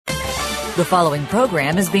The following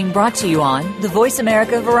program is being brought to you on the Voice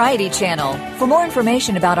America Variety Channel. For more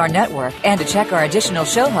information about our network and to check our additional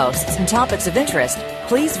show hosts and topics of interest,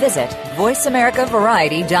 please visit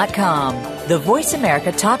voiceamericavariety.com. The Voice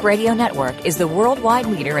America Talk Radio Network is the worldwide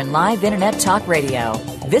leader in live Internet talk radio.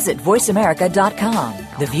 Visit voiceamerica.com.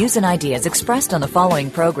 The views and ideas expressed on the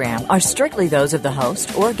following program are strictly those of the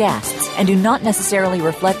host or guests and do not necessarily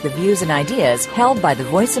reflect the views and ideas held by the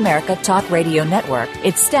Voice America Talk Radio Network,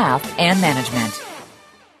 its staff, and management.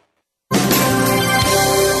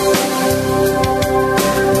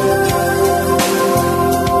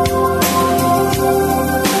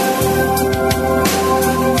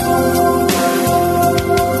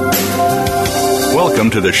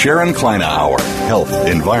 Welcome to the Sharon Kleyne Hour, Health,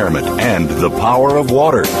 Environment, and the Power of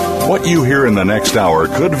Water. What you hear in the next hour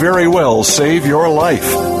could very well save your life.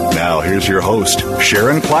 Now, here's your host,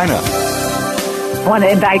 Sharon Kleyne. I want to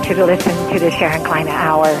invite you to listen to the Sharon Kleyne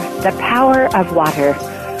Hour, The Power of Water.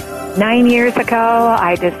 9 years ago,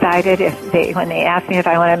 I decided when they asked me if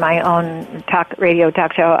I wanted my own radio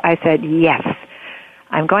talk show, I said yes.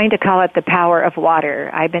 I'm going to call it The Power of Water.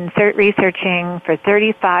 I've been researching for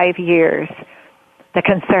 35 years the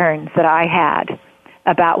concerns that I had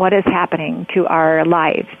about what is happening to our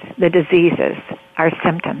lives, the diseases, our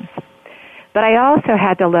symptoms. But I also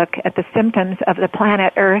had to look at the symptoms of the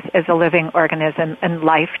planet Earth as a living organism and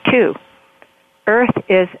life too. Earth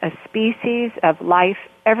is a species of life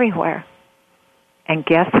everywhere. And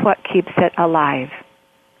guess what keeps it alive?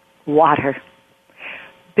 Water.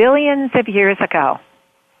 Billions of years ago,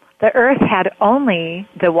 the Earth had only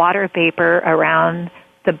the water vapor around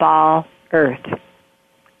the ball Earth.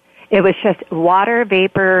 It was just water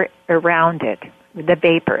vapor around it, the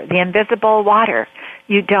vapor, the invisible water.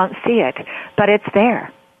 You don't see it, but it's there.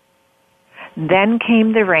 Then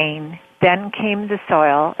came the rain, then came the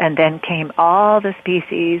soil, and then came all the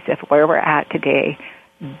species of where we're at today,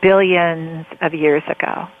 billions of years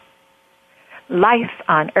ago. Life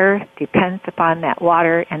on Earth depends upon that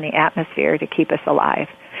water and the atmosphere to keep us alive.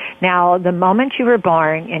 Now, the moment you were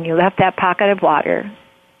born and you left that pocket of water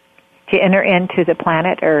to enter into the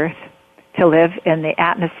planet Earth, to live in the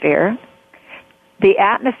atmosphere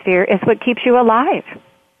is what keeps you alive,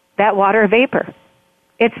 that water vapor.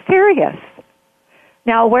 It's serious.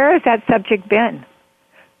 Now, where has that subject been?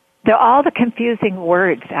 There are all the confusing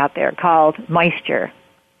words out there called moisture.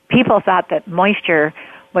 People thought that moisture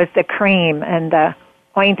was the cream and the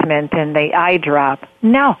ointment and the eye drop.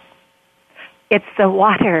 No. It's the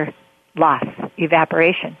water loss,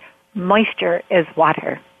 evaporation. Moisture is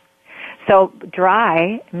water. So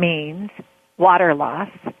dry means water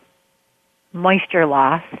loss, moisture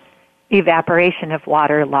loss, evaporation of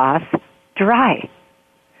water loss, dry.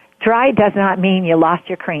 Dry does not mean you lost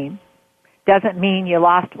your cream. Doesn't mean you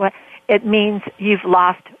lost what? It means you've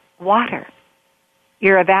lost water.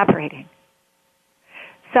 You're evaporating.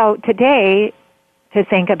 So today, to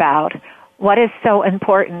think about what is so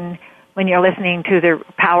important when you're listening to the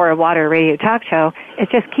Power of Water radio talk show, is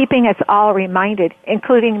just keeping us all reminded,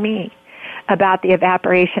 including me, about the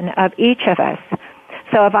evaporation of each of us.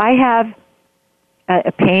 So if I have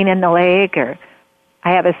a pain in the leg, or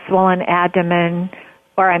I have a swollen abdomen,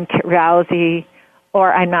 or I'm drowsy,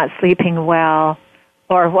 or I'm not sleeping well,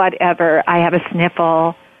 or whatever, I have a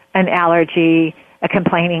sniffle, an allergy, a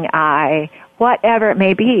complaining eye, whatever it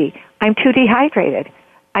may be, I'm too dehydrated.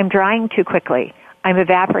 I'm drying too quickly. I'm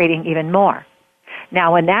evaporating even more.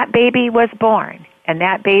 Now, when that baby was born, and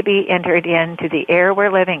that baby entered into the air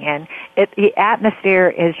we're living in, the atmosphere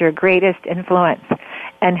is your greatest influence,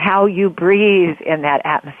 and how you breathe in that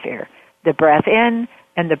atmosphere, the breath in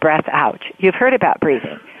and the breath out. You've heard about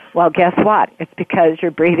breathing. Well, guess what? It's because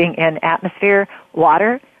you're breathing in atmosphere,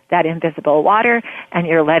 water, that invisible water, and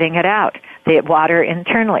you're letting it out, the water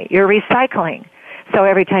internally. You're recycling. So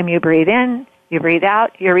every time you breathe in, you breathe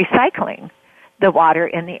out, you're recycling the water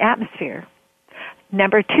in the atmosphere.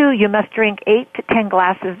 Number 2, you must drink 8 to 10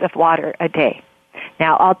 glasses of water a day.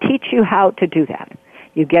 Now, I'll teach you how to do that.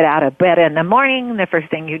 You get out of bed in the morning, the first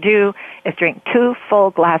thing you do is drink 2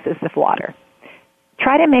 full glasses of water.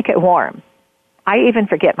 Try to make it warm. I even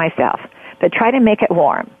forget myself, but try to make it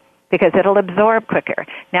warm because it'll absorb quicker.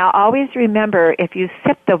 Now, always remember, if you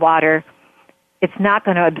sip the water, it's not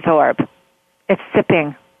going to absorb. It's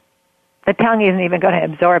sipping. The tongue isn't even going to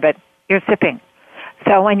absorb it. You're sipping.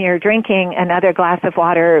 So when you're drinking another glass of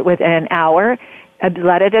water within an hour,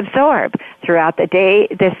 let it absorb. Throughout the day,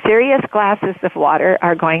 the serious glasses of water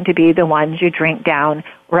are going to be the ones you drink down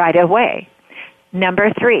right away.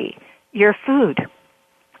 Number 3, your food.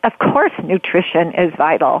 Of course, nutrition is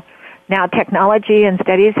vital. Now, technology and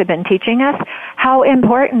studies have been teaching us how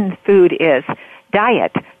important food is.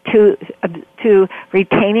 Diet, to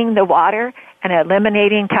retaining the water and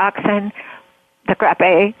eliminating toxin, the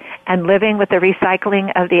crepe, and living with the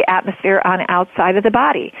recycling of the atmosphere on outside of the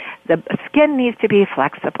body. The skin needs to be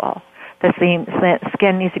flexible. The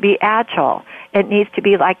skin needs to be agile. It needs to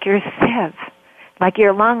be like your sieve. Like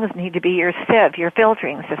your lungs need to be your sieve, your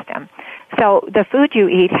filtering system. So the food you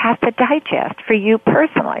eat has to digest for you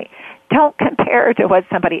personally. Don't compare to what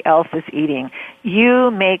somebody else is eating.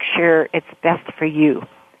 You make sure it's best for you.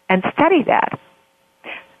 And study that.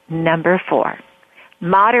 Number 4.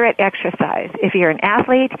 Moderate exercise. If you're an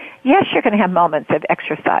athlete, yes, you're going to have moments of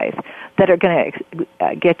exercise that are going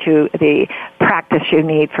to get you the practice you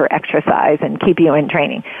need for exercise and keep you in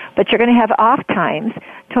training. But you're going to have off times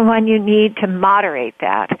to when you need to moderate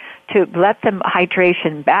that, to let the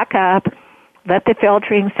hydration back up, let the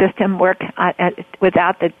filtering system work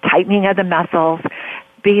without the tightening of the muscles.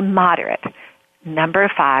 Be moderate.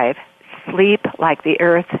 Number 5. Sleep like the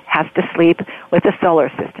earth has to sleep with the solar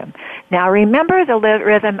system. Now remember the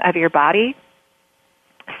rhythm of your body.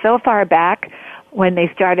 So far back when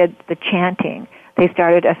they started the chanting, they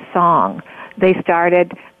started a song, they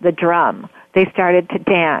started the drum, they started to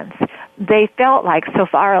dance. They felt like so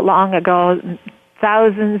far long ago,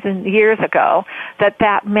 thousands and years ago,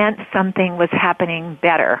 that meant something was happening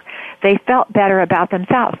better. They felt better about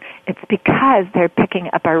themselves. It's because they're picking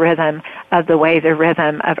up a rhythm of the way the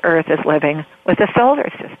rhythm of Earth is living with the solar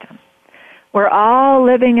system. We're all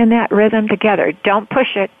living in that rhythm together. Don't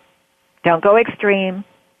push it. Don't go extreme.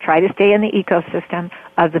 Try to stay in the ecosystem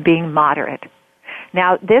of the being moderate.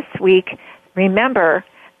 Now, this week, remember,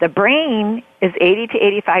 the brain is 80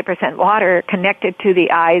 to 85% water connected to the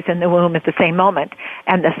eyes and the womb at the same moment.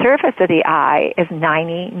 And the surface of the eye is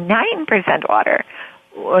 99% water.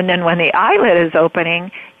 And then when the eyelid is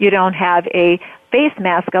opening, you don't have a face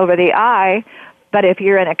mask over the eye. But if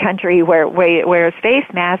you're in a country where wears face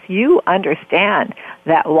masks, you understand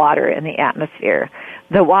that water in the atmosphere.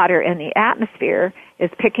 The water in the atmosphere is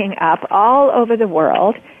picking up all over the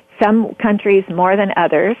world, some countries more than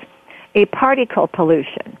others, a particle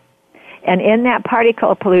pollution. And in that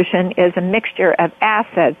particle pollution is a mixture of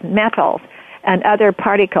acids, metals, and other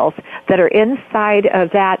particles that are inside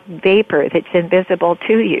of that vapor that's invisible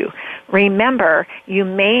to you. Remember, you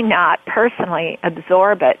may not personally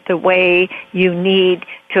absorb it the way you need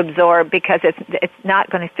to absorb because it's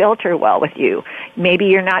not going to filter well with you. Maybe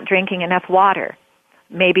you're not drinking enough water.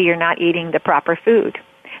 Maybe you're not eating the proper food.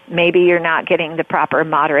 Maybe you're not getting the proper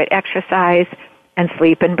moderate exercise and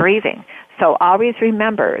sleep and breathing. So always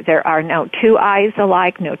remember, there are no two eyes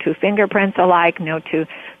alike, no two fingerprints alike, no two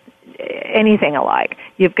anything alike.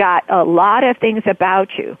 You've got a lot of things about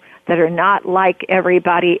you that are not like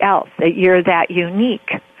everybody else, that you're that unique.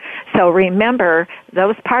 So remember,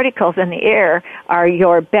 those particles in the air are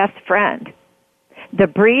your best friend. The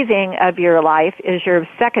breathing of your life is your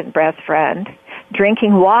second best friend.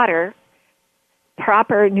 Drinking water,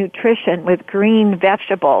 proper nutrition with green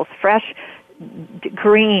vegetables, fresh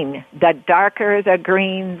green, the darker the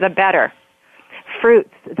green, the better.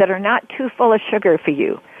 Fruits that are not too full of sugar for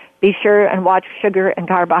you. Be sure and watch sugar and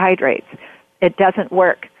carbohydrates. It doesn't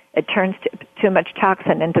work. It turns too much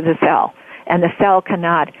toxin into the cell, and the cell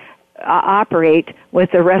cannot operate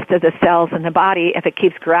with the rest of the cells in the body if it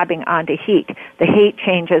keeps grabbing onto heat. The heat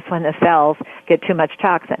changes when the cells get too much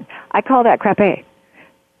toxin. I call that crepe.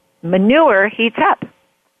 Manure heats up.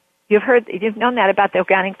 You've known that about the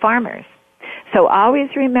organic farmers. So always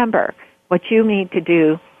remember what you need to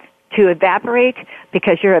do to evaporate,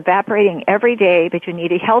 because you're evaporating every day, but you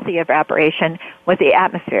need a healthy evaporation with the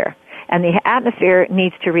atmosphere. And the atmosphere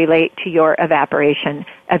needs to relate to your evaporation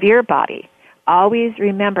of your body. Always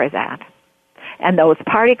remember that. And those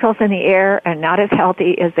particles in the air are not as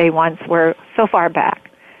healthy as they once were so far back.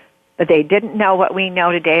 But they didn't know what we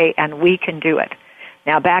know today, and we can do it.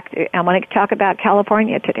 Now I want to talk about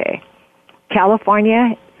California today.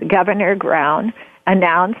 California Governor Brown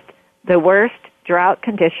announced the worst drought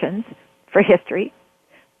conditions for history.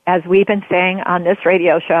 As we've been saying on this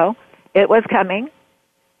radio show, it was coming.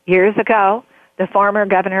 Years ago, the former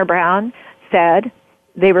Governor Brown said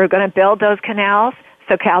they were going to build those canals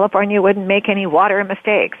so California wouldn't make any water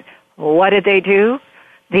mistakes. What did they do?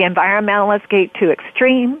 The environmentalists get too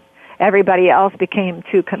extreme. Everybody else became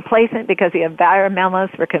too complacent because the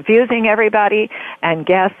environmentalists were confusing everybody. And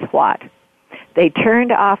guess what? They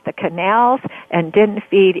turned off the canals and didn't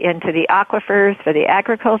feed into the aquifers for the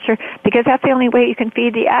agriculture, because that's the only way you can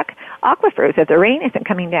feed the aquifers. If the rain isn't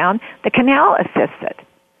coming down, the canal assists it.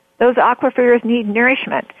 Those aquifers need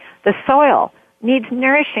nourishment. The soil needs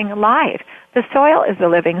nourishing life. The soil is a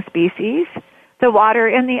living species. The water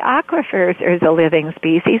in the aquifers is a living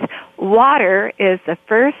species. Water is the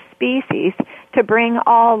first species to bring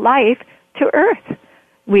all life to Earth.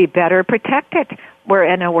 We better protect it. We're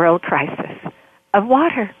in a world crisis of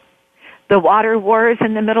water. The water wars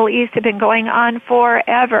in the Middle East have been going on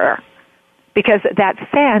forever because that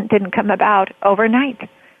sand didn't come about overnight,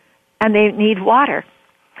 and they need water.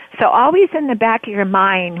 So always in the back of your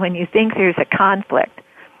mind when you think there's a conflict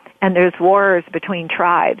and there's wars between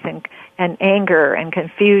tribes and anger and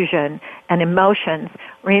confusion and emotions,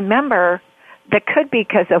 remember that could be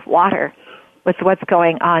because of water with what's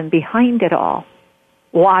going on behind it all.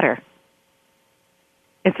 Water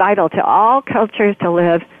is vital to all cultures to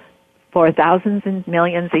live for thousands and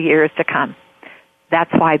millions of years to come.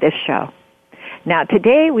 That's why this show. Now,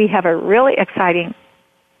 today we have a really exciting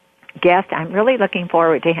guest. I'm really looking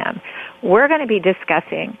forward to him. We're going to be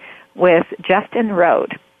discussing with Justin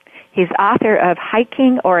Rode. He's author of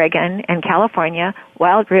Hiking Oregon and California,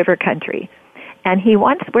 Wild River Country. And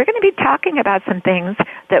we're going to be talking about some things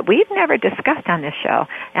that we've never discussed on this show.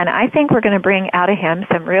 And I think we're going to bring out of him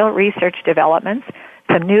some real research developments,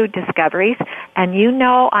 some new discoveries. And you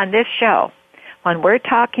know, on this show, when we're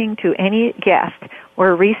talking to any guest,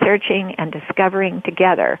 we're researching and discovering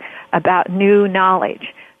together about new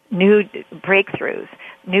knowledge, new breakthroughs,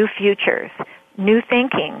 new futures, new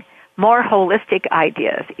thinking, more holistic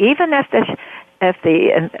ideas. Even if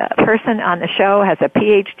the person on the show has a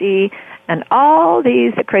PhD and all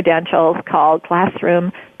these credentials called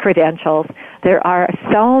classroom credentials, there are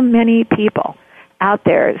so many people out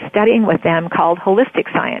there studying with them called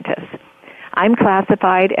holistic scientists. I'm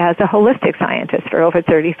classified as a holistic scientist for over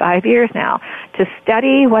 35 years now to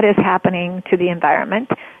study what is happening to the environment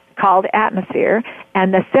called atmosphere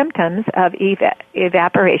and the symptoms of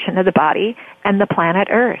evaporation of the body and the planet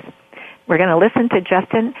Earth. We're going to listen to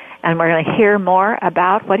Justin, and we're going to hear more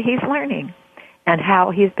about what he's learning and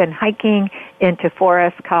how he's been hiking into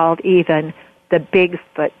forests called even the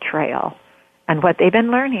Bigfoot Trail and what they've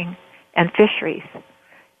been learning, and fisheries.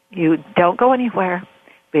 You don't go anywhere.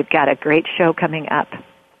 We've got a great show coming up.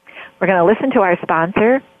 We're going to listen to our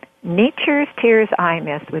sponsor, Nature's Tears Eye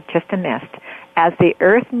Mist with Just a Mist. As the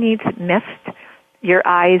Earth needs mist, your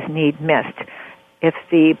eyes need mist. If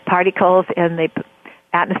the particles in the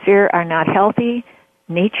atmosphere are not healthy,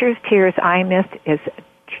 Nature's Tears Eye Mist is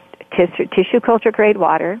tissue culture grade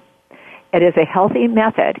water. It is a healthy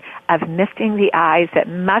method of misting the eyes that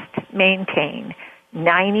must maintain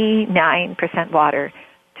 99% water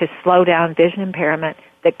to slow down vision impairment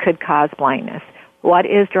that could cause blindness. What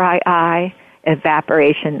is dry eye?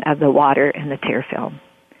 Evaporation of the water in the tear film.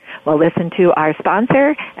 We'll listen to our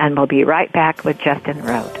sponsor, and we'll be right back with Justin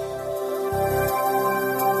Rode.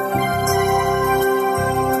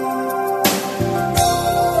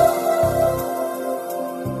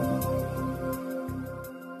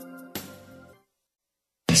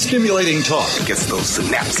 Stimulating talk. It gets those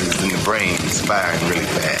synapses in the brain firing really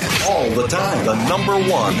fast. All the time. The number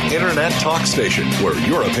one Internet talk station where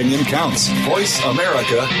your opinion counts.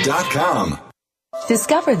 VoiceAmerica.com.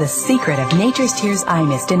 Discover the secret of Nature's Tears Eye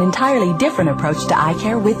Mist, an entirely different approach to eye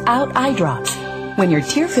care without eye drops. When your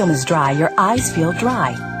tear film is dry, your eyes feel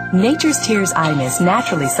dry. Nature's Tears Eye Mist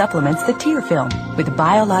naturally supplements the tear film with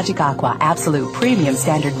Biologic Aqua Absolute Premium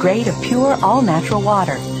Standard Grade of pure, all-natural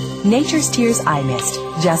water. Nature's Tears Eye Mist,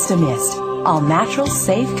 just a mist. All natural,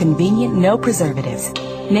 safe, convenient, no preservatives.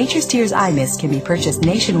 Nature's Tears Eye Mist can be purchased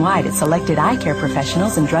nationwide at selected eye care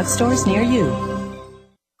professionals and drugstores near you.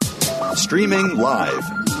 Streaming live.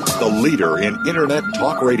 The leader in Internet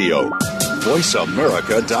talk radio.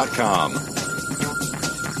 VoiceAmerica.com.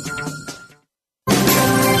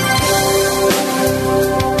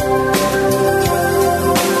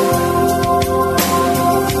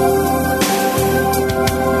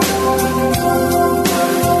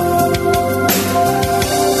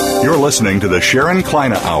 You're listening to the Sharon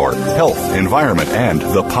Kleina Hour, Health, Environment, and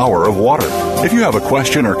the Power of Water. If you have a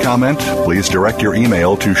question or comment, please direct your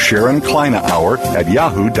email to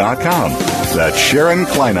SharonKleinaHour@yahoo.com. That's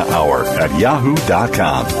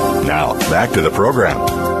SharonKleinaHour@yahoo.com. Now, back to the program.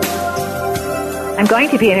 I'm going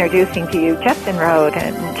to be introducing to you Justin Rode,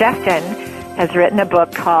 and Justin has written a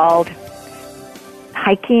book called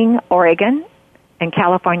Hiking Oregon and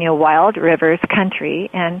California Wild Rivers Country,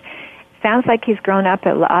 and sounds like he's grown up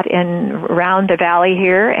a lot around the valley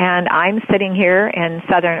here, and I'm sitting here in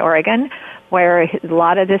southern Oregon where a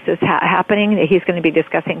lot of this is happening that he's going to be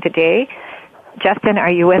discussing today. Justin,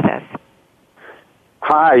 are you with us?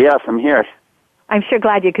 Hi, yes, I'm here. I'm sure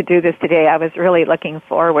glad you could do this today. I was really looking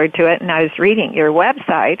forward to it, and I was reading your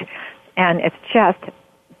website, and it's just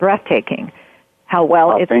breathtaking how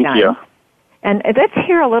well it's thank done. You. And let's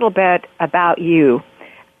hear a little bit about you.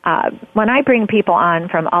 When I bring people on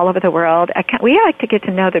from all over the world, we like to get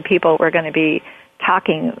to know the people I'm going to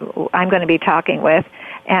be talking with.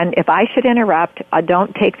 And if I should interrupt,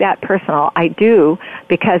 don't take that personal. I do,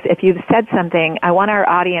 because if you've said something, I want our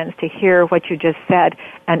audience to hear what you just said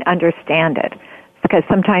and understand it. Because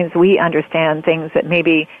sometimes we understand things that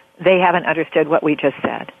maybe they haven't understood what we just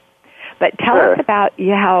said. But tell us about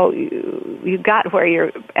how you got where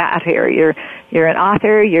you're at here. You're an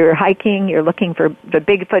author, you're hiking, you're looking for the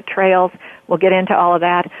Bigfoot trails. We'll get into all of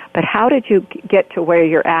that. But how did you get to where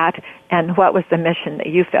you're at, and what was the mission that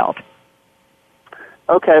you felt?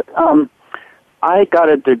 Okay. I got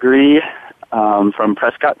a degree from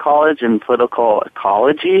Prescott College in political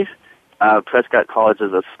ecology. Prescott College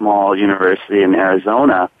is a small university in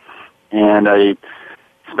Arizona, and I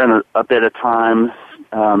spent a bit of time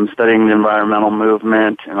studying the environmental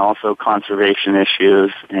movement and also conservation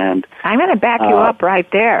issues. And I'm going to back you up right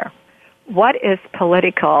there. What is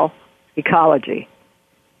political ecology?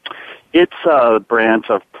 It's a branch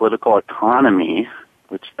of political economy,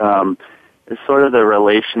 which is sort of the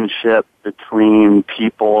relationship between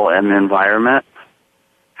people and the environment,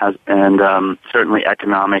 and certainly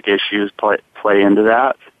economic issues play into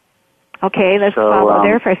that. Okay, let's follow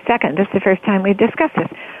there for a second. This is the first time we've discussed this.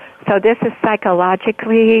 So this is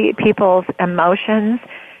psychologically people's emotions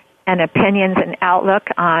and opinions and outlook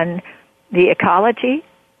on the ecology?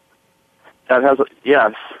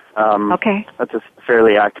 Yes. Okay. That's a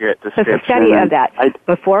fairly accurate description. It's a study of that.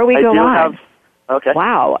 Before we go on. Okay.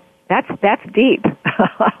 Wow, that's deep.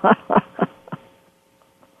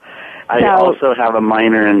 I also have a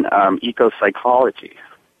minor in eco-psychology.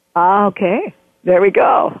 Okay. There we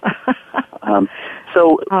go.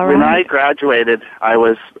 When I graduated, I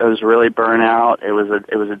was really burnt out. It was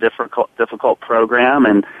a difficult program,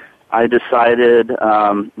 and I decided,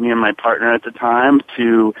 me and my partner at the time,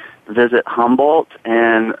 to visit Humboldt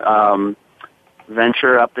and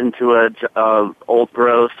venture up into a old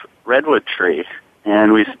growth redwood tree.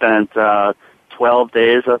 And we spent 12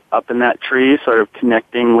 days up in that tree, sort of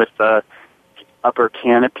connecting with the upper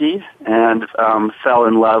canopy, and fell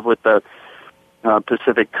in love with the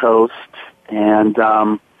Pacific Coast. And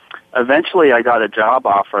eventually I got a job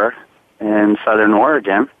offer in Southern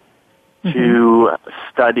Oregon to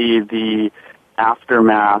study the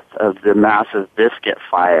aftermath of the massive Biscuit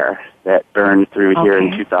Fire that burned through here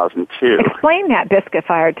in 2002. Explain that Biscuit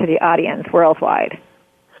Fire to the audience worldwide.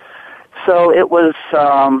 So it was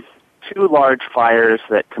two large fires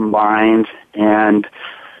that combined, and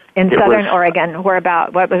in Southern Oregon, where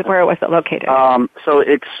was it located? So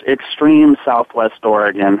extreme southwest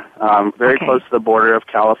Oregon, very close to the border of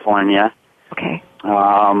California. Okay.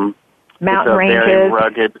 Mountain ranges. Very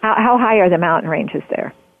rugged. How high are the mountain ranges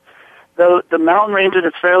there? The mountain ranges,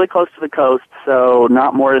 it's fairly close to the coast, so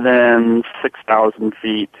not more than 6,000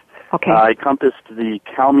 feet. Okay. I encompassed the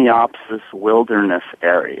Kalmiopsis Wilderness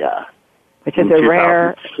area, which is a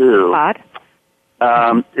rare spot.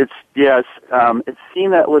 It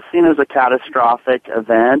was seen as a catastrophic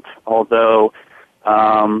event, although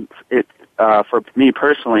for me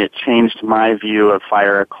personally, it changed my view of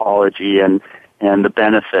fire ecology and the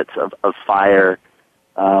benefits of fire.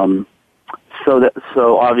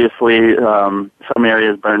 So obviously, some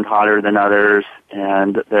areas burned hotter than others,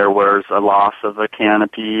 and there was a loss of a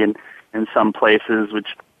canopy in some places,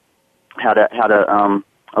 which had a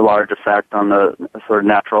large effect on the sort of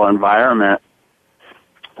natural environment.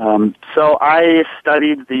 So I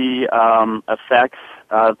studied the effects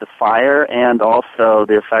of the fire and also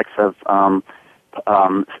the effects of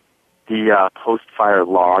the post-fire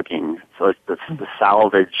logging. So it's the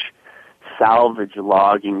salvage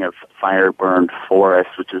logging of fire-burned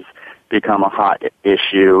forests, which has become a hot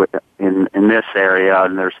issue in this area.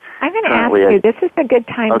 And there's I'm going to ask you. This is a good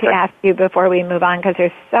time to ask you before we move on, because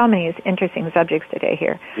there's so many interesting subjects today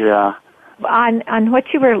here. Yeah. On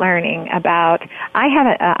what you were learning about, I have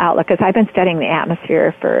an outlook because I've been studying the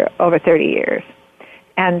atmosphere for over 30 years,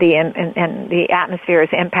 and the atmosphere's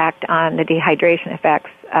impact on the dehydration effects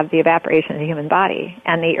of the evaporation of the human body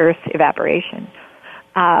and the Earth's evaporation.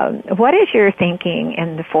 What is your thinking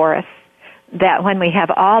in the forests that when we have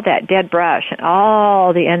all that dead brush and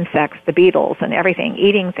all the insects, the beetles and everything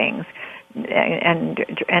eating things, and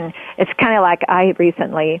it's kind of like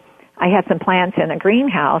I had some plants in a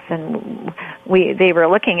greenhouse, and they were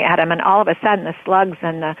looking at them, and all of a sudden the slugs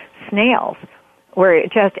and the snails were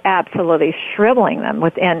just absolutely shriveling them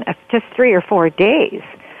within just 3 or 4 days.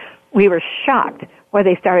 We were shocked where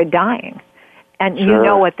they started dying. And Sure. You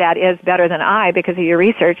know what that is better than I because of your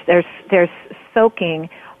research. They're soaking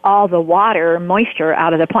all the water, moisture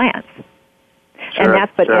out of the plants. and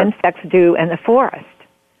that's what insects do in the forest.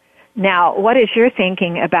 Now, what is your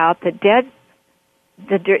thinking about the dead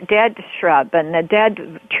shrub and the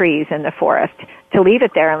dead trees in the forest? To leave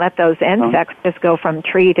it there and let those insects just go from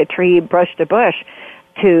tree to tree, bush to bush,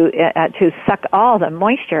 to suck all the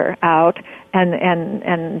moisture out,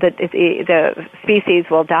 and the species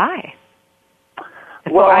will die.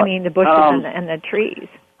 Well, the bushes and the trees.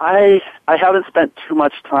 I haven't spent too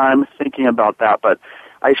much time thinking about that, but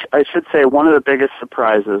I should say one of the biggest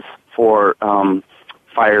surprises for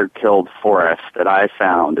fire-killed forests that I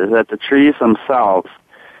found is that the trees themselves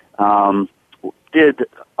did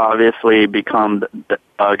obviously become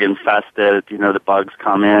bug-infested. The bugs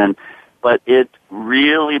come in, but it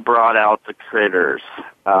really brought out the critters.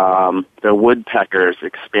 The woodpeckers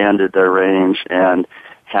expanded their range and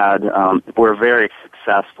were very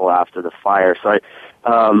successful after the fire. So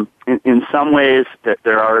in some ways,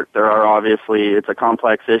 there are obviously, it's a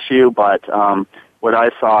complex issue, but what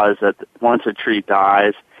I saw is that once a tree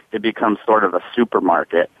dies, it becomes sort of a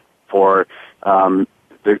supermarket for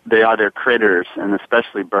the other critters, and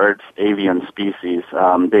especially birds, avian species.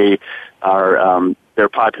 They are their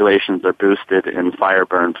populations are boosted in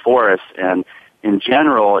fire-burned forests, and in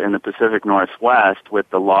general, in the Pacific Northwest, with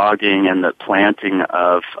the logging and the planting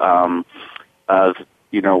of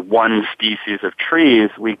one species of trees,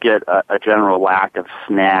 we get a general lack of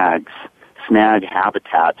snag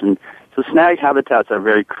habitats. And so snag habitats are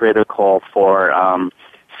very critical for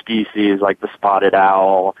species like the spotted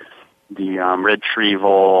owl, the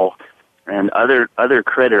retrieval, and other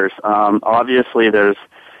critters. Obviously, there's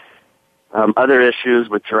other issues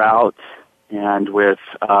with drought and with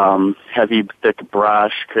heavy, thick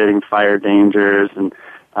brush creating fire dangers. And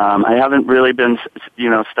I haven't really been,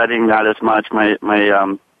 studying that as much.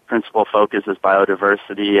 My principal focus is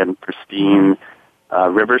biodiversity and pristine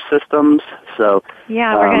river systems. So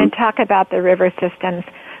yeah, we're going to talk about the river systems.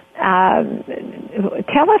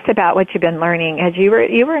 Tell us about what you've been learning, as you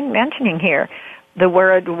were mentioning here the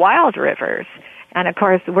word wild rivers, and of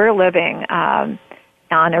course we're living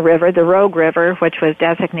on a river, the Rogue River, which was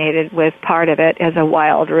designated with part of it as a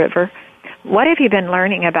wild river. What have you been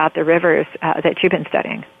learning about the rivers that you've been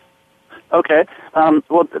studying? Okay.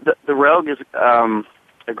 Well, the Rogue is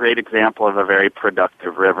a great example of a very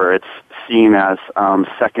productive river. It's seen as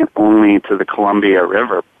second only to the Columbia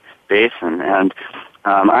River basin. And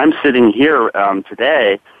I'm sitting here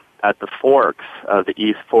today at the forks of the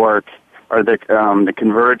East Fork, or the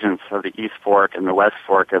convergence of the East Fork and the West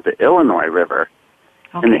Fork of the Illinois River.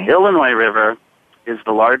 Okay. And the Illinois River is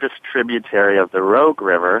the largest tributary of the Rogue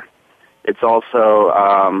River. It's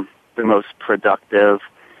also the most productive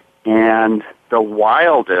and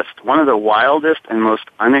one of the wildest and most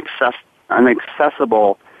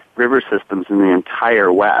inaccessible river systems in the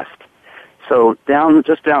entire West. So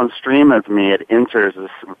just downstream of me, it enters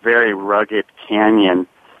this very rugged canyon,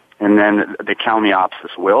 and then the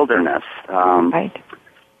Kalmiopsis wilderness. Right.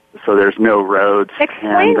 So there's no roads.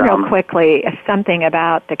 Explain real quickly something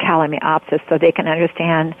about the Kalmiopsis so they can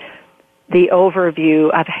understand the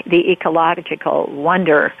overview of the ecological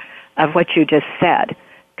wonder of what you just said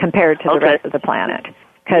compared to the rest of the planet.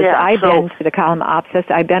 Because I've been to the Kalmiopsis.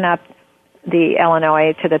 I've been up the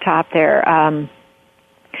Illinois to the top there.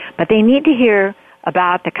 But they need to hear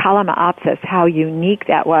about the Kalmiopsis, how unique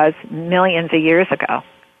that was millions of years ago.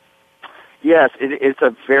 Yes, it's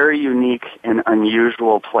a very unique and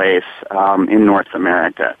unusual place in North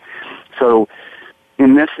America. So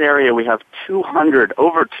in this area, we have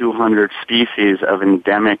over 200 species of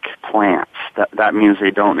endemic plants. That means they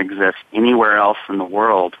don't exist anywhere else in the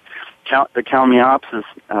world. The Kalmiopsis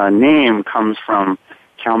name comes from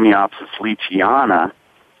Kalmiopsis leachiana,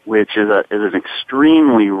 which is an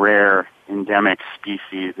extremely rare endemic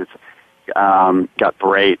species. It's got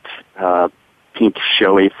bright pink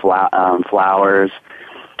showy flowers.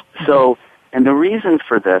 So, and the reason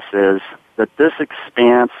for this is that this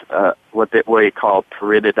expanse, what we call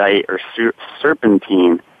peridotite or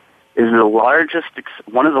serpentine, is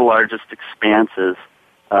one of the largest expanses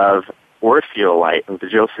of orpheolite, of the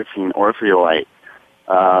Josephine orpheolite,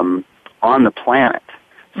 on the planet.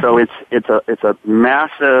 So it's a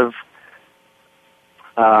massive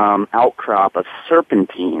outcrop of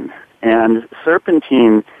serpentine, and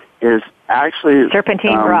serpentine is actually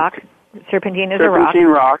serpentine rock. Serpentine is a rock. Serpentine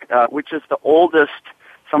rock, which is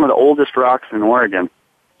some of the oldest rocks in Oregon.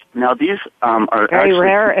 Now these are very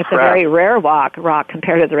rare. It's a very rare rock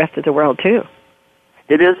compared to the rest of the world too.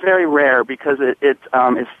 It is very rare because it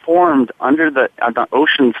is formed under the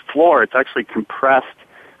ocean floor. It's actually compressed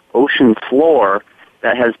ocean floor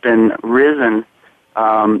that has been risen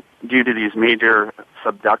due to these major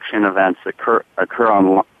subduction events that occur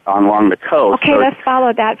along the coast. Okay, so let's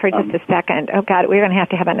follow that for just a second. Oh, God, we're going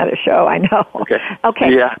to have another show, I know.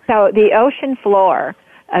 Okay. Yeah. So the ocean floor,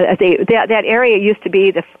 that area used to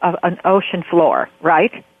be an ocean floor,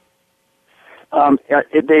 right?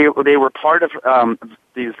 They were part of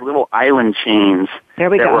these little island chains that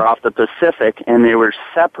were off the Pacific, and they were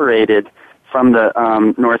separated from the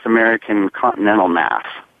North American continental mass.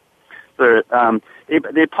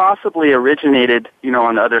 They possibly originated,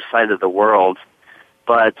 on the other side of the world,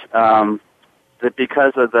 but that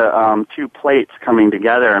because of the two plates coming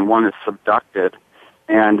together and one is subducted,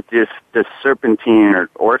 and this serpentine or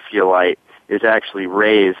orpheolite is actually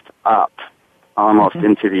raised up almost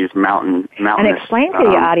into these mountainous And explain to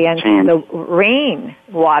the audience chains. the rain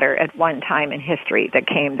water at one time in history that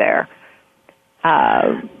came there.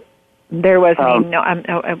 There was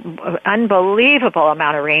an unbelievable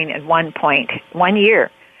amount of rain at one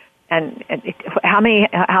year. And how many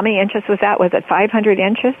inches was that? Was it 500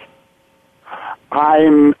 inches?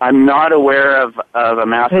 I'm not aware of a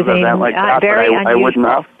massive event like that, but I would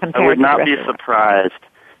not be surprised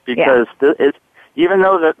because even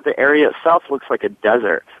though the area itself looks like a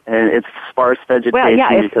desert and it's sparse vegetation. Well,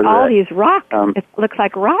 yeah, it's because all these rock. It looks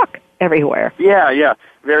like rock everywhere. Yeah,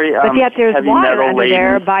 very. But yet there's heavy water metal under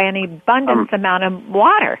there by an abundance amount of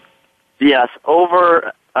water. Yes,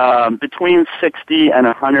 over between 60 and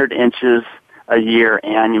 100 inches a year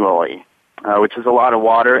annually, which is a lot of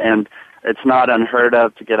water, and it's not unheard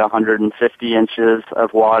of to get 150 inches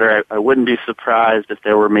of water. I wouldn't be surprised if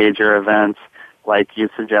there were major events like you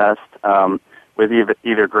suggest, with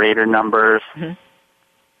either greater numbers. Mm-hmm.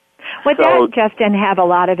 Would that, Justin, have a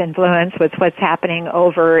lot of influence with what's happening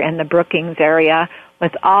over in the Brookings area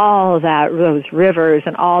with all those rivers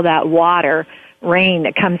and all that water, rain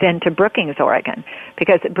that comes into Brookings, Oregon?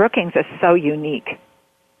 Because Brookings is so unique.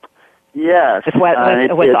 Yes.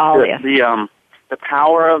 With all this. The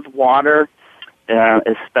power of water,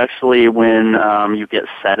 especially when you get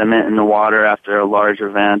sediment in the water after a large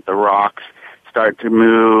event, the rocks start to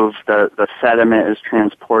move, the sediment is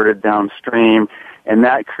transported downstream, and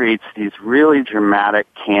that creates these really dramatic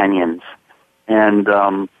canyons and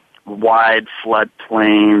wide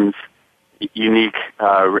floodplains, unique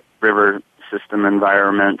river system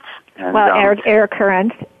environments. And, air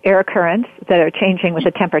currents that are changing with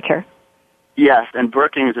the temperature. Yes, and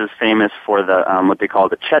Brookings is famous for the what they call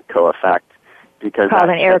the Chetco effect, because called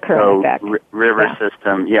an air current effect. River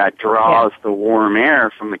system, it draws the warm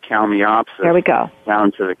air from the Kalmiopsis there we go.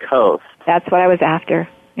 down to the coast. That's what I was after.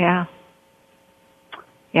 Yeah.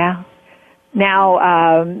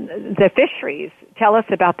 Now, the fisheries. Tell us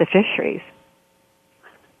about the fisheries.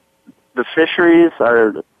 The fisheries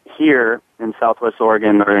are here in Southwest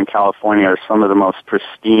Oregon or in California are some of the most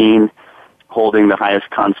pristine, holding the highest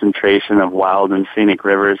concentration of wild and scenic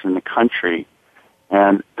rivers in the country.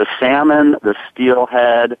 And the salmon, the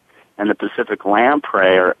steelhead, and the Pacific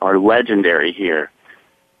lamprey are legendary here.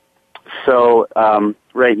 So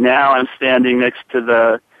right now I'm standing next to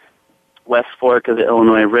the West Fork of the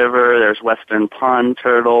Illinois River. There's western pond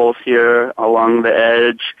turtles here along the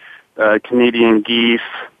edge. Canadian geese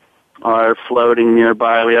are floating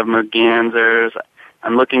nearby. We have mergansers.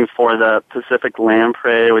 I'm looking for the Pacific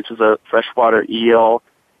lamprey, which is a freshwater eel,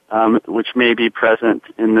 which may be present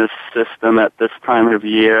in this system at this time of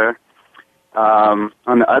year. On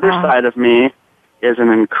the other side of me is an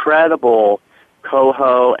incredible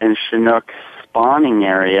coho and chinook spawning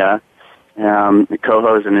area. The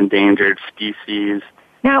coho is an endangered species.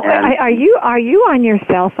 Now, are you on your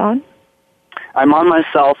cell phone? I'm on my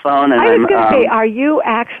cell phone, and I was going to say, are you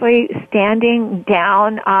actually standing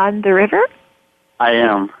down on the river? I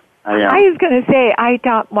am. I was going to say, I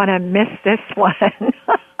don't want to miss this one.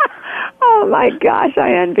 Oh, my gosh,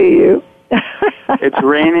 I envy you. It's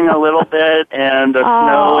raining a little bit, and the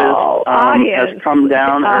snow has come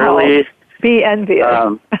down early. Be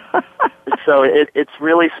envious. So it's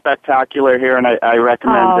really spectacular here, and I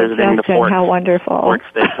recommend visiting Justin, the Forks. How wonderful. Forks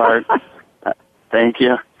State Park. Thank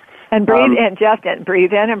you. And breathe in, Justin.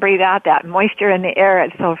 Breathe in and breathe out that moisture in the air.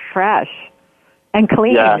 It's so fresh and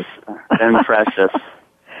clean. Yes, and precious.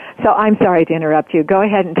 So I'm sorry to interrupt you. Go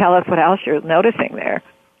ahead and tell us what else you're noticing there.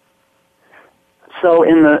 So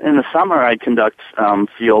in the summer, I conduct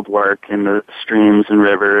field work in the streams and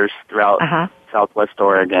rivers throughout Southwest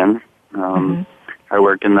Oregon. I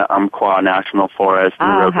work in the Umpqua National Forest and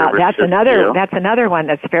the Rogue River System. That's another one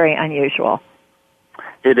that's very unusual.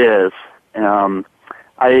 It is.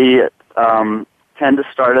 I tend to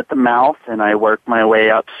start at the mouth, and I work my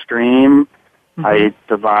way upstream. I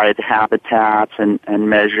divide habitats and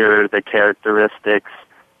measure the characteristics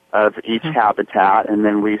of each habitat, and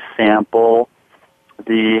then we sample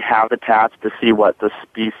the habitats to see what the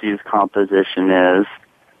species composition is,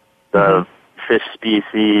 the fish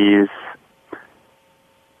species,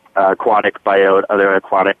 other aquatic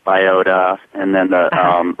biota, and then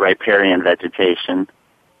the riparian vegetation.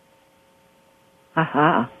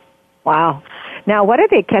 Wow. Now, what are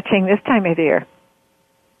they catching this time of year?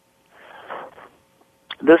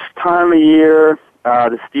 This time of year,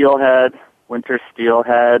 the steelhead, winter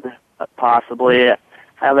steelhead, possibly. I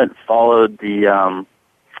haven't followed the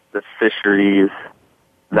fisheries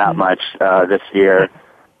that much this year.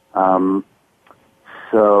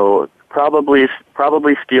 So probably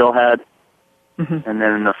steelhead, and then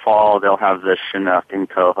in the fall they'll have the Chinook and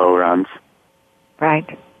coho runs.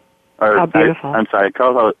 Right. Or, how beautiful. I'm sorry,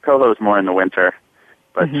 coho's more in the winter,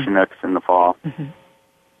 but Chinook's in the fall.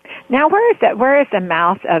 Now, where is the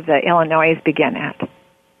mouth of the Illinois begin at?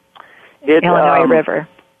 Illinois River.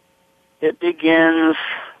 It begins,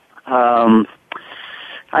 I'm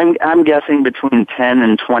guessing between 10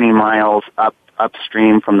 and 20 miles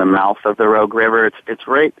upstream from the mouth of the Rogue River. It's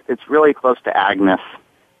really close to Agnes,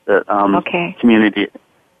 the community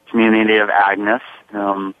of Agnes.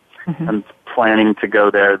 I'm planning to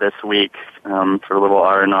go there this week for a little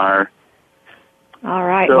R&R. All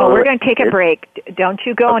right. So well, we're going to take a break. Don't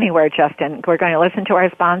you go anywhere, Justin. We're going to listen to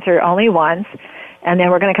our sponsor only once, and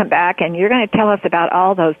then we're going to come back, and you're going to tell us about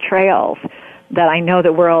all those trails that I know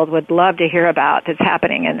the world would love to hear about that's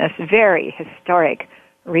happening in this very historic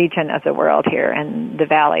region of the world here in the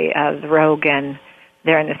valley of the Rogue and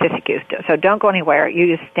there in the Siskiyou. So don't go anywhere.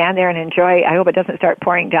 You just stand there and enjoy. I hope it doesn't start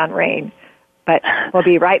pouring down rain. But we'll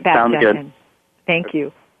be right back, Sounds Justin. Good. Thank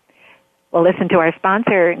you. We'll listen to our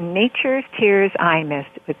sponsor, Nature's Tears Eye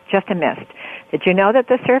Mist, with just a mist. Did you know that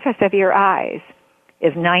the surface of your eyes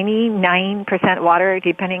is 99% water,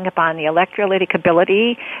 depending upon the electrolytic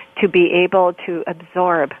ability to be able to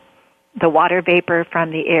absorb the water vapor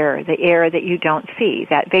from the air that you don't see,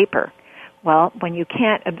 that vapor? Well, when you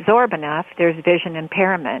can't absorb enough, there's vision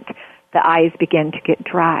impairment. The eyes begin to get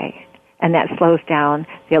dry, and that slows down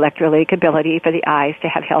the electrolytic ability for the eyes to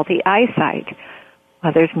have healthy eyesight.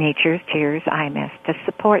 Well, there's Nature's Tears Eye Mist to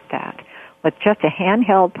support that with just a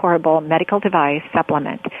handheld portable medical device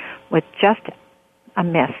supplement with just a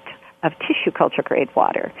mist of tissue culture grade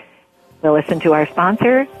water. We'll listen to our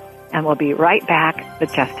sponsor, and we'll be right back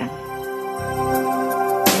with Justin.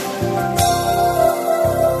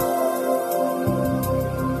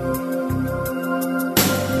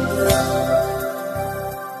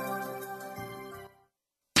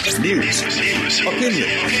 News, opinion,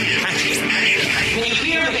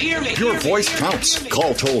 your voice counts.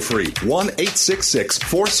 Call toll-free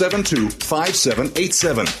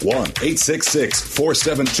 1-866-472-5787.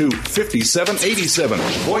 1-866-472-5787.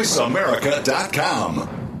 VoiceAmerica.com.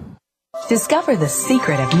 Discover the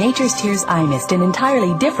secret of Nature's Tears Eye Mist, an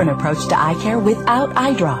entirely different approach to eye care without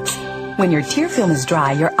eye drops. When your tear film is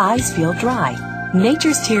dry, your eyes feel dry.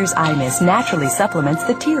 Nature's Tears Eye Mist naturally supplements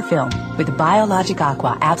the tear film with Biologic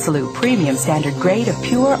Aqua Absolute Premium Standard Grade of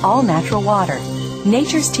pure, all-natural water.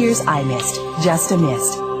 Nature's Tears Eye Mist, just a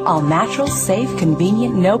mist. All natural, safe,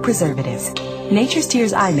 convenient, no preservatives. Nature's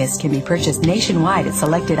Tears Eye Mist can be purchased nationwide at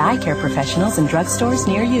selected eye care professionals and drugstores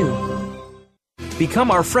near you.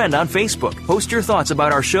 Become our friend on Facebook. Post your thoughts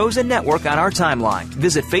about our shows and network on our timeline.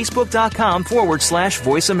 Visit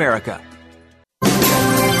Facebook.com/Voice America.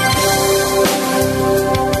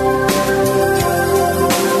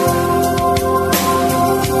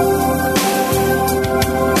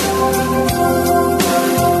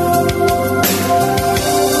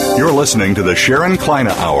 You're listening to the Sharon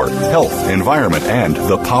Kleina Hour, Health, Environment, and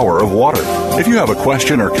the Power of Water. If you have a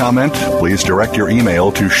question or comment, please direct your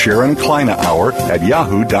email to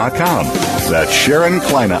SharonKleinaHour@yahoo.com. That's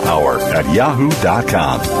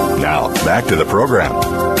SharonKleinaHour@yahoo.com. Now, back to the program.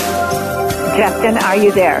 Justin, are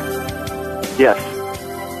you there? Yes.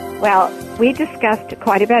 Well, we discussed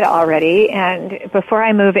quite a bit already, and before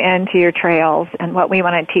I move into your trails and what we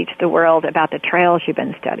want to teach the world about the trails you've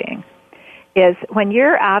been studying, is when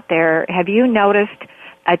you're out there, have you noticed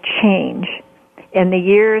a change in the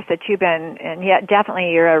years that you've been, and yet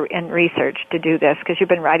definitely you're in research to do this because you've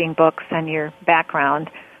been writing books and your background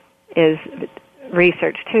is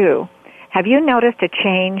research too. Have you noticed a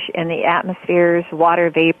change in the atmosphere's water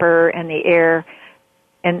vapor and the air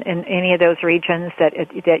in any of those regions that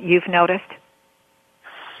you've noticed?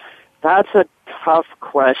 That's a tough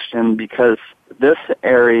question because this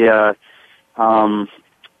area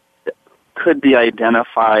could be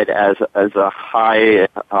identified as a high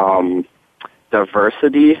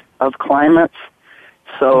diversity of climates.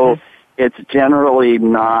 So it's generally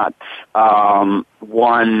not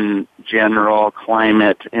one general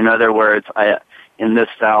climate. In other words, in this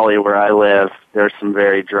valley where I live, there's some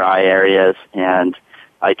very dry areas, and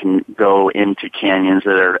I can go into canyons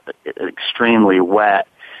that are extremely wet,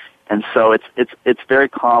 and so it's very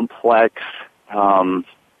complex.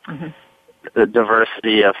 The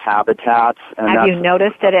diversity of habitats. And have you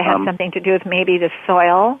noticed that it has something to do with maybe the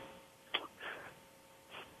soil?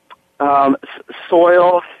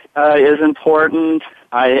 Soil is important.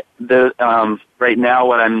 Right now,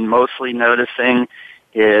 what I'm mostly noticing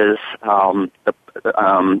is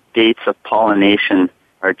the dates of pollination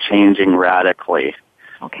are changing radically.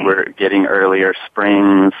 Okay. We're getting earlier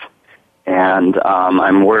springs, and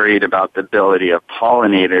I'm worried about the ability of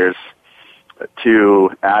pollinators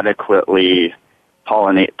to adequately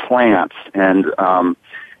pollinate plants. And I'm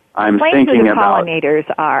thinking about pollinators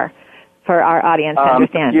are for our audience to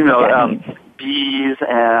understand. Bees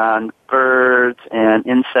and birds and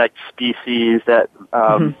insect species that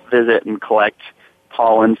visit and collect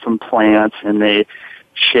pollen from plants, and they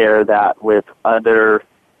share that with other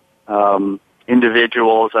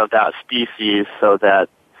individuals of that species so that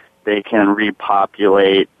they can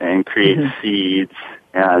repopulate and create seeds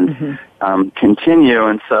and continue.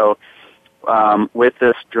 And so with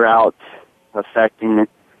this drought affecting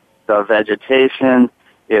the vegetation,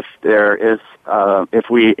 if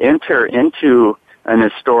we enter into an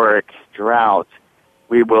historic drought,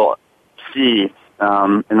 we will see,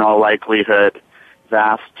 in all likelihood,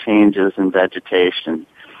 vast changes in vegetation.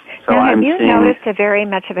 So now, have you noticed a very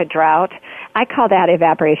much of a drought? I call that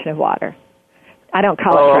evaporation of water. I don't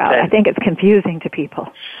call it drought. Okay. I think it's confusing to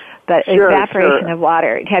people. But evaporation of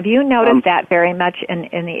water. Have you noticed that very much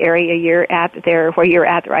in the area you're at there, where you're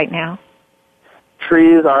at right now?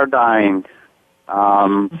 Trees are dying,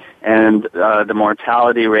 and the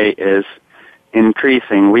mortality rate is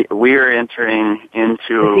increasing. We are entering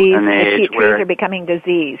into an age where trees are becoming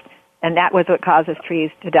diseased, and that was what causes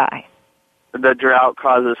trees to die. The drought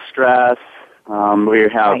causes stress. We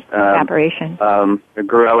have evaporation. A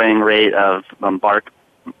growing rate of bark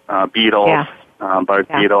beetles,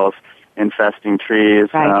 beetles infesting trees,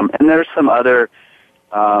 and there's some other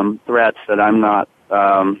threats that I'm not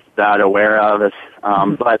that aware of.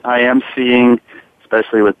 But I am seeing,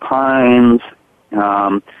 especially with pines,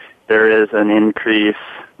 there is an increased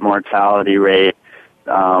mortality rate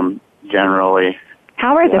generally.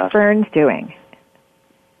 How are the ferns doing?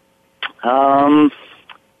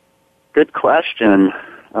 Good question.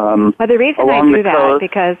 Well, the reason I do that is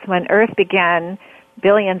because when Earth began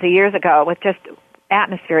billions of years ago with just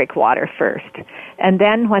atmospheric water first, and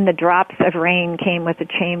then when the drops of rain came with the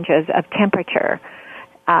changes of temperature,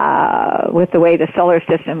 with the way the solar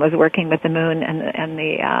system was working with the moon and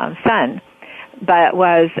the sun, but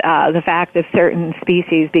was the fact that certain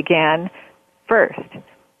species began first,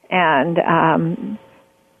 and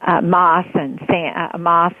moss and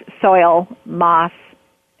soil, moss,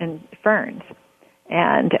 and ferns.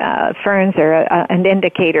 And ferns are an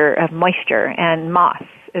indicator of moisture, and moss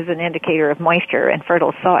is an indicator of moisture and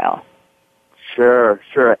fertile soil. Sure.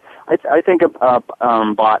 I think a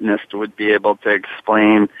botanist would be able to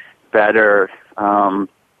explain better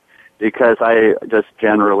because I just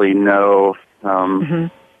generally know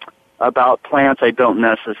about plants. I don't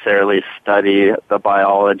necessarily study the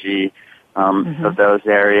biology of those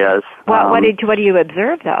areas. What do you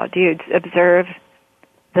observe, though? Do you observe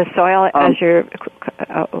the soil as you're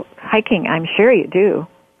hiking? I'm sure you do.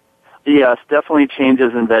 Yes, definitely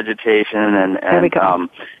changes in vegetation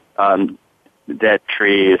and dead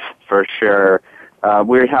trees for sure.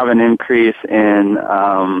 We have an increase in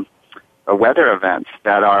weather events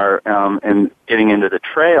that are in getting into the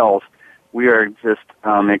trails. We are just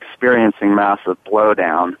experiencing massive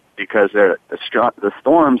blowdown because the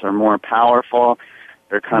storms are more powerful.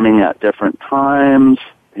 They're coming at different times,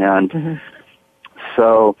 and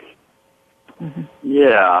so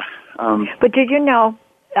yeah. But did you know?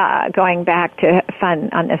 Going back to fun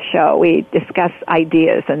on this show, we discuss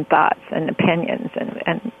ideas and thoughts and opinions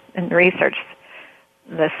and research,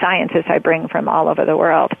 the scientists I bring from all over the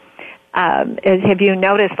world. Have you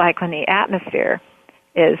noticed, like, when the atmosphere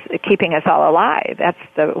is keeping us all alive, that's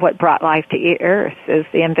what brought life to Earth, is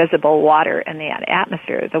the invisible water in the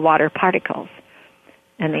atmosphere, the water particles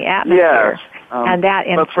in the atmosphere. Yes. And that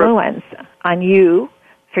influence on you,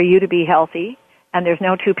 for you to be healthy, and there's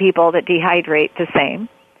no two people that dehydrate the same.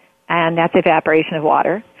 And that's evaporation of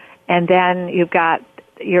water. And then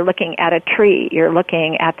you're looking at a tree, you're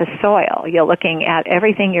looking at the soil, you're looking at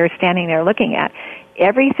everything you're standing there looking at.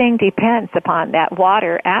 Everything depends upon that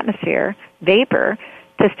water, atmosphere, vapor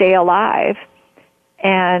to stay alive.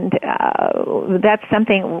 And that's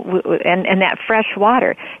something, and that fresh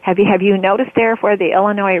water. Have you noticed there where the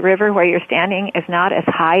Illinois River, where you're standing, is not as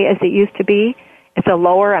high as it used to be? It's a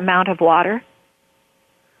lower amount of water?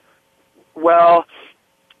 Well,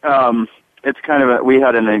 it's kind of we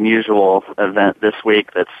had an unusual event this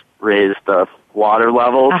week that's raised the water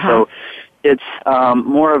levels. So it's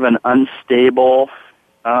more of an unstable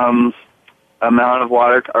amount of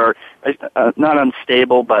water, or not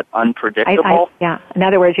unstable, but unpredictable. In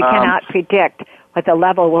other words, you cannot predict what the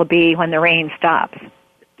level will be when the rain stops.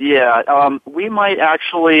 Yeah, we might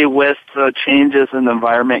actually, with the changes in the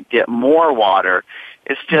environment, get more water.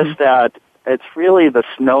 It's just that it's really the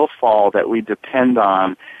snowfall that we depend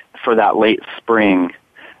on for that late spring.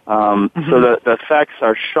 So the effects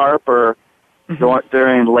are sharper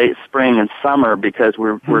during late spring and summer because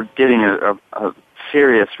we're getting a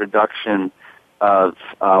serious reduction of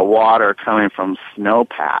water coming from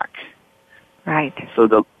snowpack. Right. So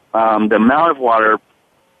the amount of water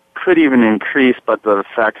could even increase, but the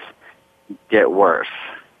effects get worse.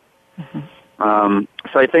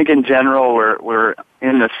 So I think in general we're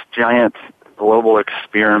in this giant global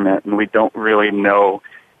experiment, and we don't really know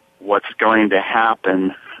what's going to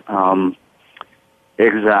happen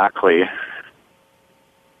exactly.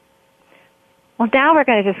 Well, now we're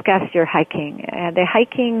going to discuss your hiking, the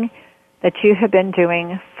hiking that you have been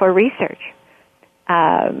doing for research.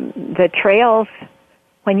 The trails,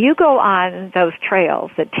 when you go on those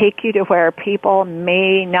trails that take you to where people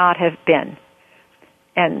may not have been,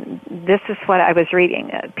 and this is what I was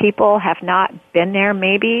reading, people have not been there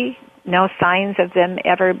maybe, no signs of them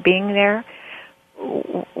ever being there.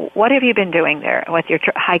 What have you been doing there with your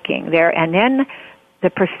hiking there? And then the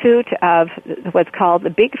pursuit of what's called the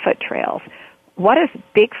Bigfoot trails. What does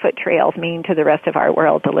Bigfoot trails mean to the rest of our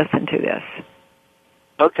world to listen to this?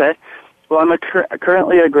 Okay. Well, I'm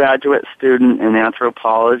currently a graduate student in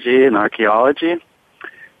anthropology and archaeology.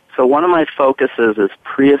 So one of my focuses is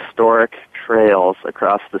prehistoric trails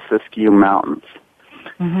across the Siskiyou Mountains.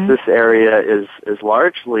 This area is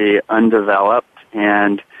largely undeveloped,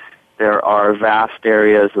 and there are vast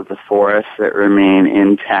areas of the forest that remain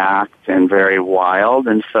intact and very wild.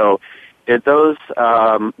 And so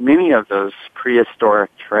many of those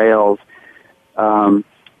prehistoric trails,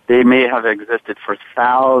 they may have existed for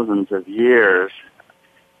thousands of years,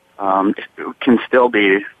 can still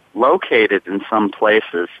be located in some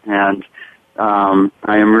places. And I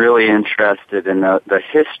am really interested in the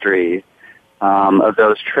history of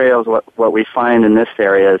those trails. What we find in this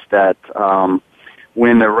area is that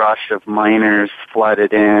when the rush of miners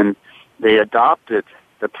flooded in, they adopted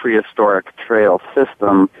the prehistoric trail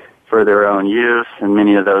system for their own use, and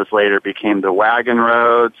many of those later became the wagon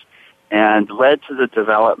roads and led to the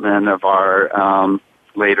development of our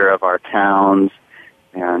towns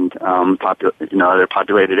and other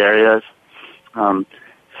populated areas.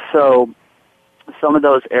 So some of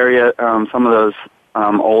those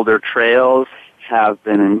older trails have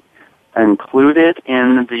been included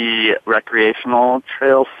in the recreational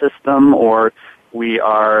trail system, or we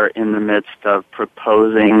are in the midst of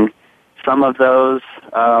proposing some of those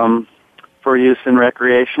for use in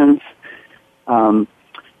recreations.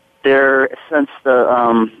 Since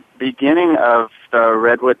the beginning of the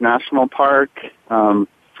Redwood National Park,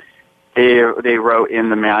 they wrote in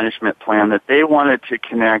the management plan that they wanted to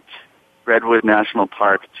connect Redwood National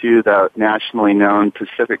Park to the nationally known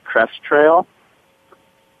Pacific Crest Trail.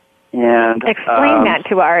 And explain that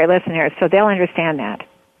to our listeners so they'll understand that.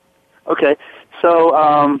 Okay,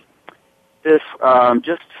 so this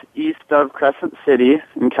just east of Crescent City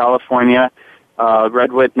in California,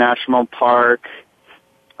 Redwood National Park,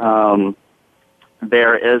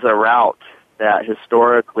 there is a route that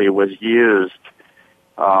historically was used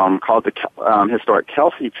called the historic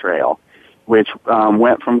Kelsey Trail, which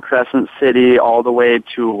went from Crescent City all the way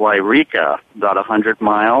to Wairika, about 100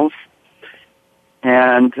 miles.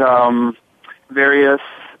 And various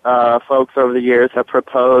folks over the years have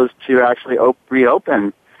proposed to actually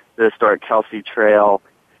reopen the historic Kelsey Trail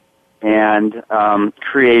and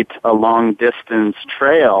create a long-distance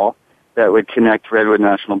trail that would connect Redwood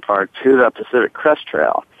National Park to the Pacific Crest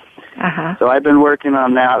Trail. So I've been working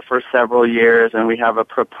on that for several years, and we have a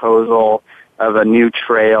proposal of a new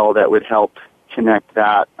trail that would help connect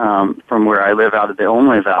that from where I live out of the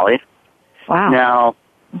Olney Valley. Wow. Now,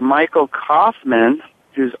 Michael Kaufman,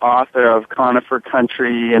 who's author of Conifer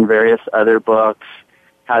Country and various other books,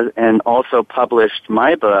 and also published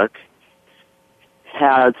my book,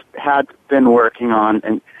 had been working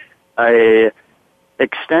on a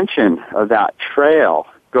extension of that trail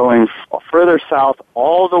going further south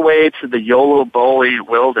all the way to the Yolo-Boli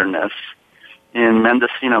Wilderness in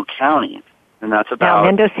Mendocino County. And that's about... Now,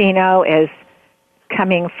 Mendocino is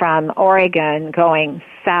coming from Oregon going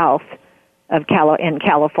south of in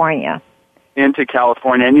California. into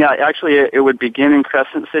California. And yeah, actually it would begin in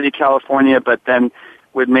Crescent City, California, but then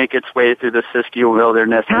would make its way through the Siskiyou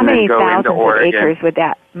Wilderness and then go into Oregon. How many thousands of acres would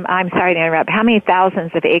that, I'm sorry to interrupt, how many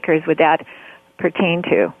thousands of acres would that pertain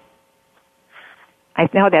to? I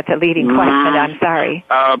know that's a leading question, I'm sorry.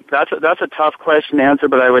 That's a tough question to answer,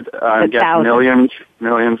 but I would guess millions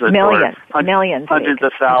hundreds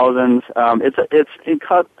of thousands. It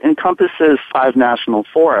encompasses 5 national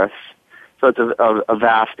forests, so it's a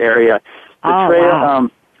vast area. The trail, wow.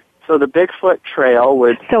 So the Bigfoot Trail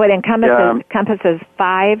would... So it encompasses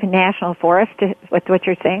 5 national forests, what's what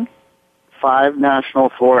you're saying? 5 national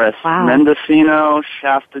forests. Wow. Mendocino,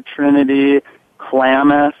 Shasta Trinity,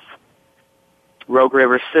 Klamath, Rogue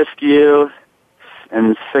River Siskiyou,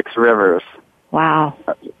 and 6 rivers. Wow.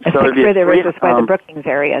 So 6 rivers is where the Brookings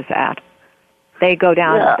area is at. They go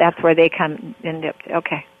down, that's where they come into,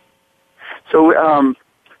 okay. So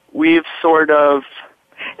we've sort of...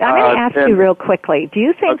 I'm going to ask you real quickly, do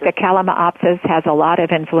you think the Calamaopsis has a lot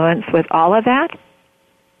of influence with all of that?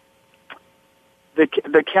 The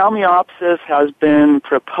Calamaopsis has been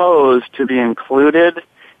proposed to be included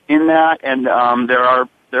in that, and there are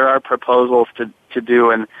proposals to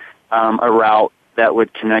do a route that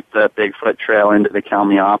would connect the Bigfoot Trail into the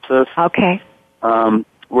Calamaopsis. Okay.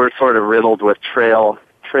 We're sort of riddled with trail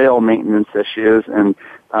maintenance issues, and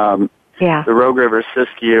the Rogue River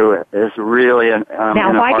Siskiyou is really in a hard place.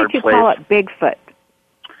 Now, why did you call it Bigfoot?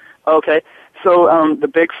 Okay, so the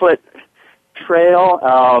Bigfoot Trail,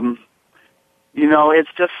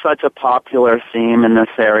 it's just such a popular theme in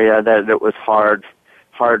this area that it was hard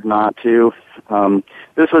not to.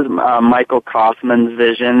 This was Michael Kaufman's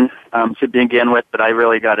vision to begin with, but I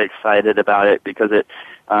really got excited about it because it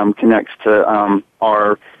connects to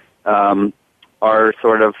our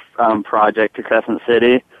sort of project to Crescent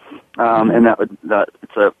City. And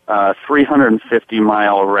it's a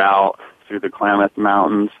 350-mile route through the Klamath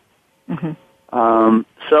Mountains. Mm-hmm.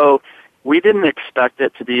 So we didn't expect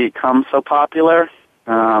it to become so popular,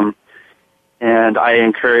 and I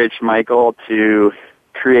encouraged Michael to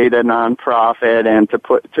create a nonprofit and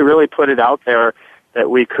to really put it out there that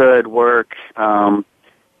we could work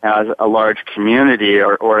as a large community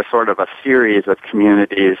or a sort of a series of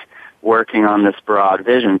communities working on this broad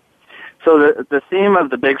vision. So the theme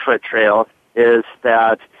of the Bigfoot Trail is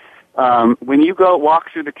that when you go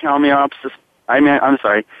walk through the Calamaopsis,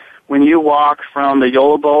 when you walk from the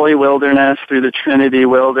Yollobole Wilderness through the Trinity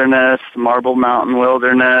Wilderness, Marble Mountain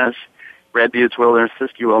Wilderness, Red Buttes Wilderness,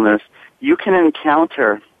 Siskiyou Wilderness, you can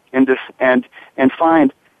encounter and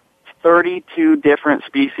find 32 different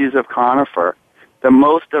species of conifer, the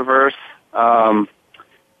most diverse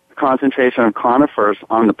concentration of conifers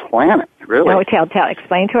on the planet, really. No,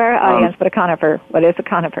 explain to our audience what is a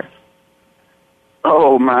conifer?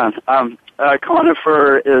 Oh, man. A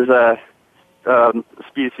conifer is a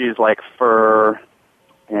species like fir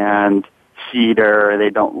and cedar.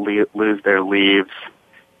 They don't lose their leaves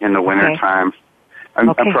in the wintertime.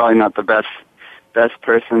 I'm probably not the best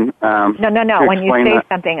person No. to When you say that.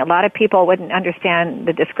 something, a lot of people wouldn't understand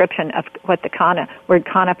the description of what the word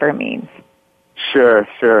conifer means. Sure.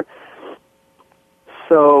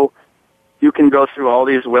 So you can go through all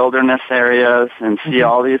these wilderness areas and see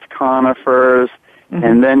all these conifers,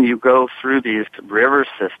 and then you go through these river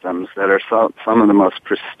systems that are some of the most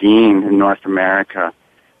pristine in North America.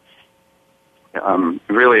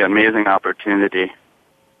 Really amazing opportunity.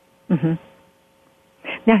 Mm-hmm.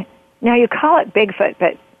 Now you call it Bigfoot,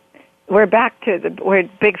 but we're back to the word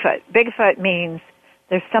Bigfoot. Bigfoot means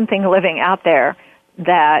there's something living out there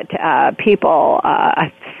that people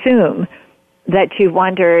assume that you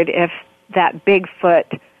wondered if that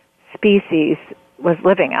Bigfoot species was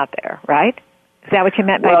living out there, right? Is that what you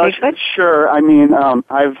meant by Bigfoot? Sure. I mean,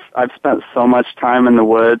 I've spent so much time in the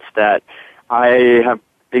woods that I have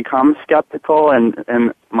become skeptical,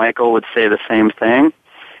 and Michael would say the same thing.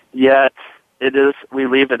 Yet we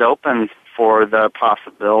leave it open for the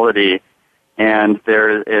possibility, and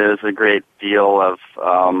there is a great deal of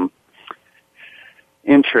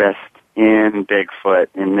interest in Bigfoot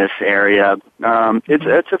in this area.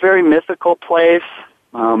 It's a very mythical place.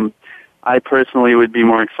 I personally would be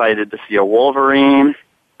more excited to see a wolverine,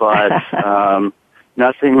 but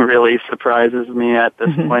nothing really surprises me at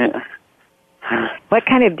this point. What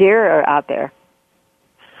kind of deer are out there?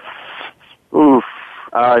 Oof.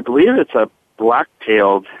 I believe it's a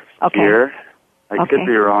black-tailed deer. I could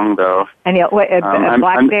be wrong, though. And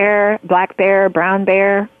black bear, brown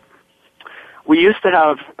bear? We used to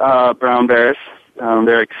have brown bears.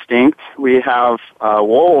 They're extinct. We have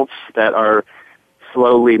wolves that are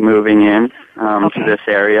slowly moving in to this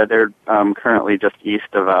area. They're currently just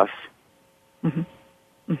east of us.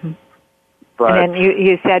 But and then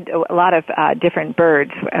you said a lot of different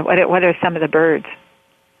birds. What are some of the birds?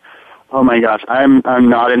 Oh my gosh, I'm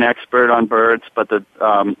not an expert on birds, but the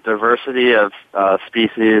diversity of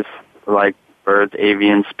species like birds,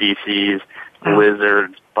 avian species,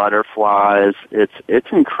 lizards, butterflies, it's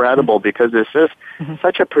incredible because it's just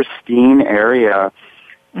such a pristine area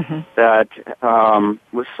that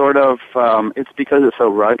was sort of it's because it's so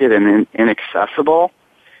rugged and inaccessible.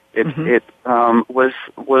 It was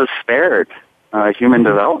spared human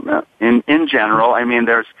development in general. I mean,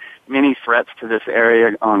 there's many threats to this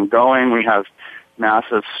area ongoing. We have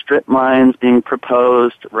massive strip mines being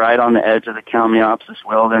proposed right on the edge of the Kalmiopsis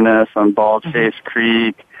Wilderness on Bald-Face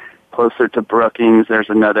Creek. Closer to Brookings, there's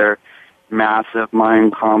another massive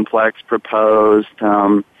mine complex proposed.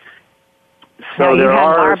 So now you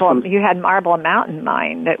you had Marble Mountain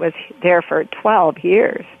Mine that was there for 12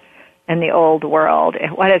 years in the old world.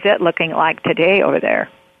 What is it looking like today over there?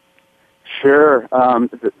 Sure.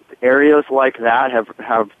 The areas like that have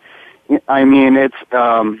I mean, it's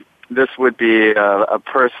this would be a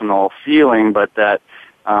personal feeling, but that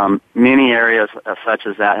many areas such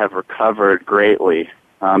as that have recovered greatly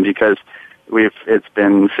because it's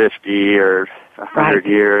been 50 or 100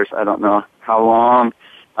 years, I don't know how long,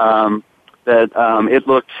 that it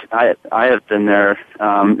looked, I have been there,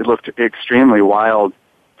 it looked extremely wild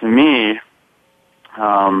to me.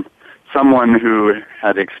 Someone who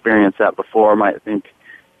had experienced that before might think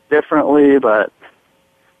differently, but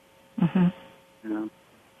you know.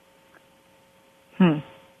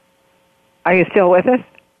 Are you still with us?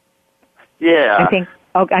 Yeah. I think.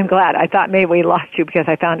 Oh, I'm glad. I thought maybe we lost you because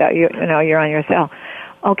I found out you're on your cell.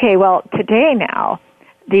 Okay. Well, today now,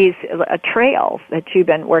 these trails that you've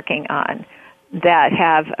been working on that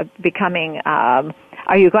have becoming. Are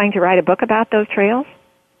you going to write a book about those trails?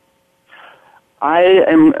 I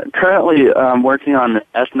am currently working on the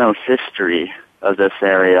ethnohistory of this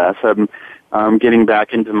area, so I'm getting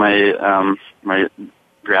back into my my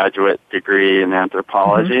graduate degree in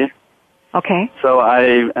anthropology. Okay. So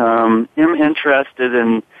I am interested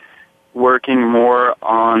in working more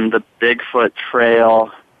on the Bigfoot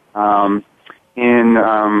Trail, in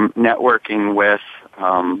networking with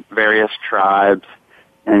various tribes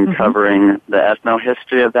and covering the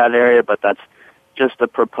ethnohistory of that area, but that's just a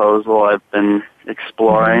proposal I've been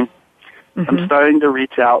exploring. I'm starting to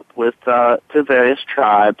reach out with to various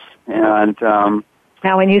tribes, and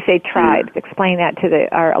now when you say tribes, explain that to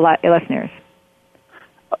our listeners.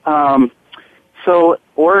 So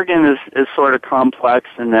Oregon is sort of complex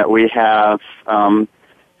in that we have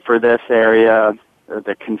for this area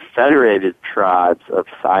the Confederated Tribes of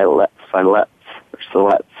Siletz,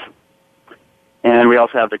 and we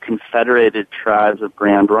also have the Confederated Tribes of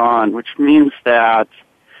Grand Ronde, which means that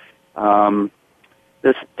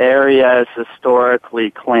this area is historically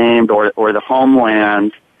claimed or the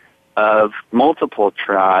homeland of multiple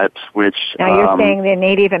tribes, which... Now you're saying the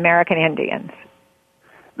Native American Indians.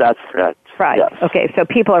 That's correct. Right. Yes. Okay, so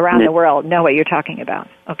people around the world know what you're talking about.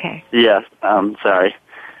 Okay. Yes, sorry.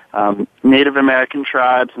 Native American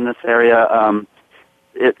tribes in this area,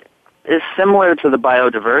 it is similar to the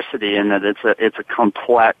biodiversity in that it's a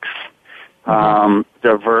complex,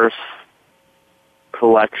 diverse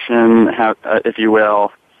collection, if you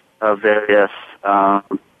will, of various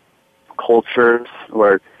cultures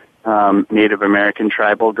or Native American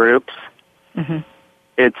tribal groups.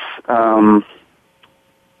 It's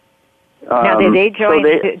now, did they join?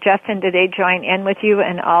 Justin, did they join in with you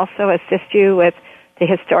and also assist you with the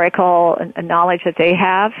historical knowledge that they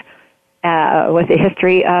have with the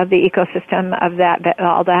history of the ecosystem of that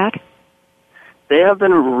all that? They have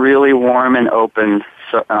been really warm and open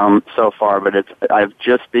so far, but I've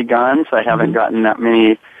just begun, so I haven't gotten that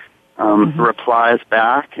many replies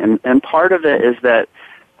back. And part of it is that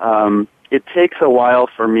it takes a while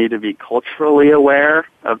for me to be culturally aware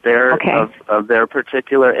of their of their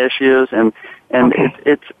particular issues, and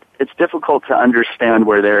it's difficult to understand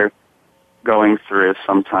where they're going through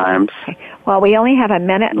sometimes. Okay. Well, we only have a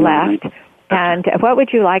minute left, and what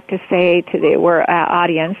would you like to say to the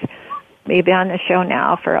audience? You've been on the show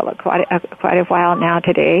now for quite a while now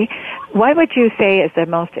today. What would you say is the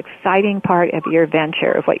most exciting part of your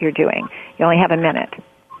venture, of what you're doing? You only have a minute.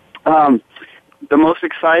 The most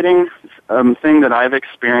exciting thing that I've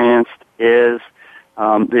experienced is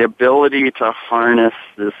the ability to harness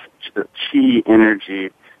this chi energy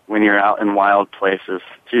when you're out in wild places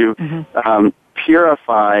to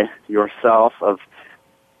purify yourself of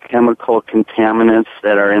chemical contaminants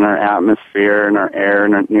that are in our atmosphere, in our air,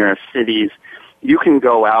 and near our cities. You can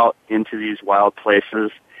go out into these wild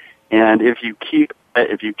places, and if you keep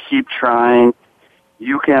trying,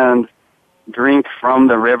 you can drink from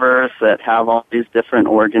the rivers that have all these different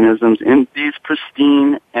organisms in these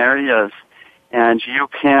pristine areas. And you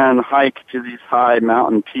can hike to these high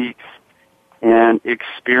mountain peaks and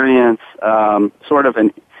experience sort of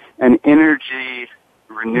an energy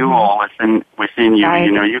renewal within you. Right.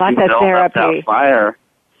 You know, you Lots can of build therapy. up that fire,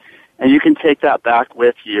 and you can take that back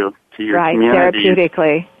with you to your community.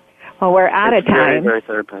 Therapeutically. Well, we're out of time. Very, very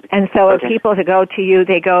therapeutic. And so if people to go to you,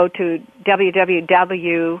 they go to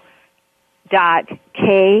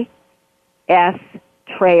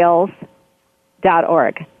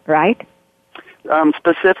www.kstrails.org, right?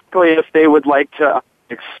 Specifically, if they would like to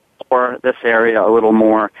explore this area a little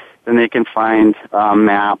more, then they can find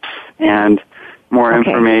maps and more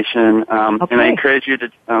information. And I encourage you to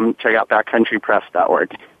check out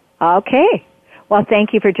backcountrypress.org. Okay. Well,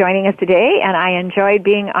 thank you for joining us today, and I enjoyed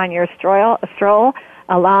being on your stroll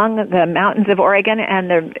along the mountains of Oregon and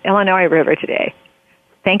the Illinois River today.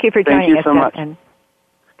 Thank you for joining us. Thank you so much.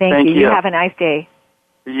 Thank you. You have a nice day.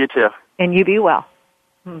 You too. And you be well.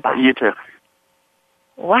 Bye. You too.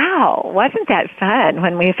 Wow, wasn't that fun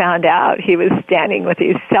when we found out he was standing with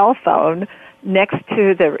his cell phone next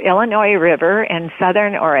to the Illinois River in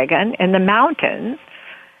southern Oregon in the mountains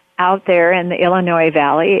out there in the Illinois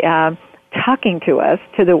Valley, talking to us,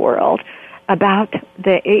 to the world, about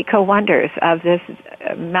the eco-wonders of this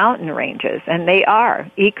mountain ranges. And they are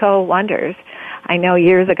eco-wonders. I know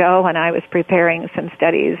years ago when I was preparing some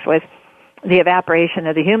studies with the evaporation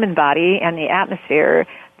of the human body and the atmosphere,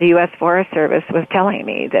 the U.S. Forest Service was telling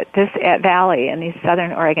me that this valley in the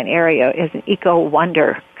southern Oregon area is an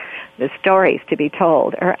eco-wonder. The stories to be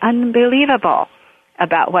told are unbelievable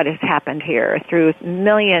about what has happened here through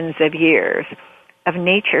millions of years of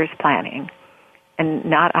nature's planning and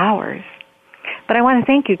not ours. But I want to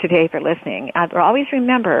thank you today for listening. Always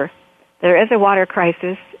remember, there is a water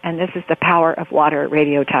crisis, and this is the Power of Water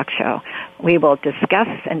radio talk show. We will discuss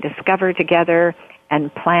and discover together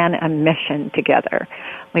and plan a mission together.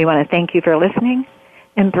 We want to thank you for listening.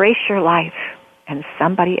 Embrace your life and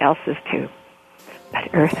somebody else's too. But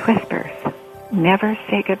Earth whispers, never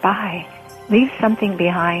say goodbye. Leave something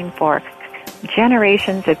behind for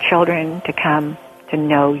generations of children to come to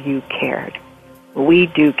know you cared. We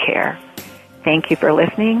do care. Thank you for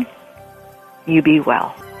listening. You be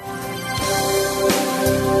well.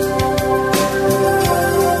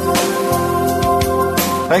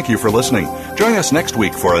 Thank you for listening. Join us next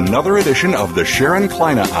week for another edition of the Sharon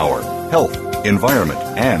Kleine Hour, Health, Environment,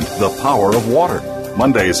 and the Power of Water.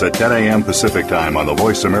 Mondays at 10 a.m. Pacific Time on the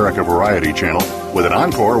Voice America Variety Channel, with an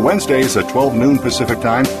encore Wednesdays at 12 noon Pacific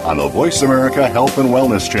Time on the Voice America Health and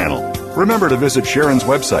Wellness Channel. Remember to visit Sharon's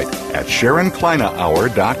website at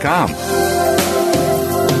SharonKleinehour.com.